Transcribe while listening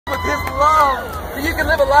with his love. You can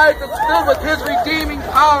live a life that's filled with his redeeming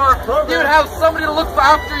power. You'd have somebody to look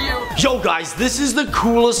after you. Yo guys, this is the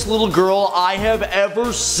coolest little girl I have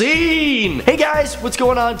ever seen. Hey guys, what's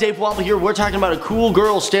going on? Dave Wobble here. We're talking about a cool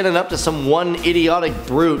girl standing up to some one idiotic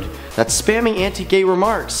brute that's spamming anti-gay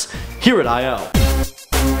remarks here at IO.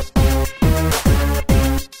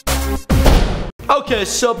 Okay,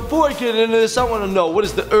 so before I get into this, I want to know, what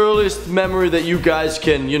is the earliest memory that you guys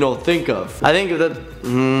can, think of? I think that,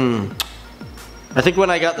 I think when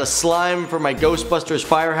I got the slime for my Ghostbusters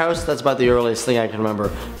firehouse, that's about the earliest thing I can remember.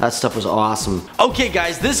 That stuff was awesome. Okay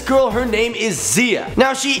guys, this girl, her name is Zia.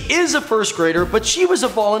 Now she is a first grader, but she was a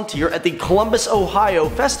volunteer at the Columbus, Ohio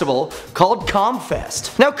festival called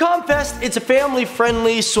ComFest. Now ComFest, it's a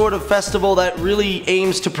family-friendly sort of festival that really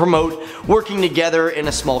aims to promote working together in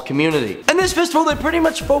a small community. And this festival, they pretty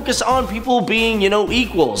much focus on people being,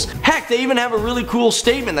 equals. Heck, they even have a really cool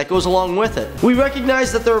statement that goes along with it. We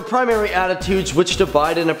recognize that there are primary attitudes which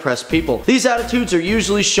divide and oppress people. These attitudes are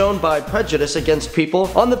usually shown by prejudice against people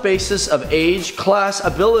on the basis of age, class,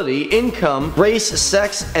 ability, income, race,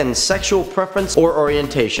 sex, and sexual preference or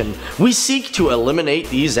orientation. We seek to eliminate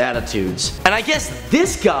these attitudes. And I guess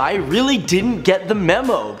this guy really didn't get the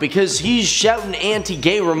memo because he's shouting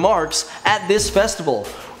anti-gay remarks at this festival.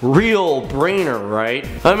 Real brainer, right?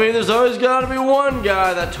 I mean, there's always gotta be one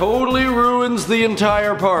guy that totally ruins the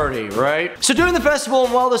entire party, right? So during the festival,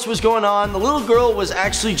 and while this was going on, the little girl was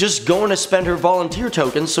actually just going to spend her volunteer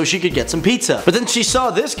tokens so she could get some pizza. But then she saw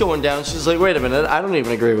this going down, she's like, wait a minute, I don't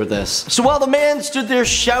even agree with this. So while the man stood there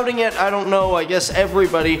shouting at, I guess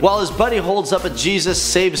everybody, while his buddy holds up a Jesus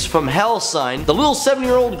saves from hell sign, the little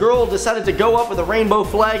 7-year-old girl decided to go up with a rainbow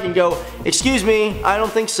flag and go, excuse me, I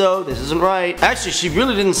don't think so, this isn't right. Actually, she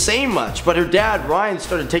really didn't say much, but her dad Ryan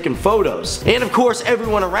started taking photos, and of course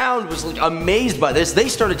everyone around was like amazed by this. They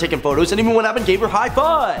started taking photos and even went up and gave her high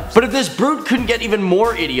fives. But if this brute couldn't get even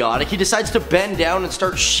more idiotic, he decides to bend down and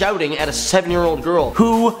start shouting at a 7-year-old girl.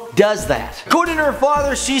 Who does that? According to her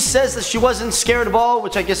father, she says that she wasn't scared at all,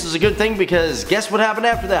 which I guess is a good thing, because guess what happened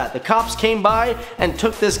after that? The cops came by and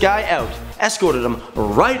took this guy out, escorted him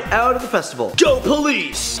right out of the festival. Go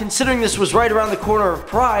police! Considering this was right around the corner of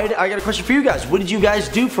Pride, I got a question for you guys. What did you guys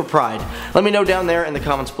do for Pride? Let me know down there in the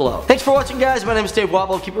comments below. Thanks for watching, guys. My name is Dave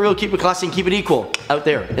Wobble. Keep it real, keep it classy, and keep it equal out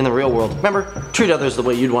there in the real world. Remember, treat others the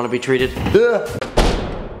way you'd want to be treated.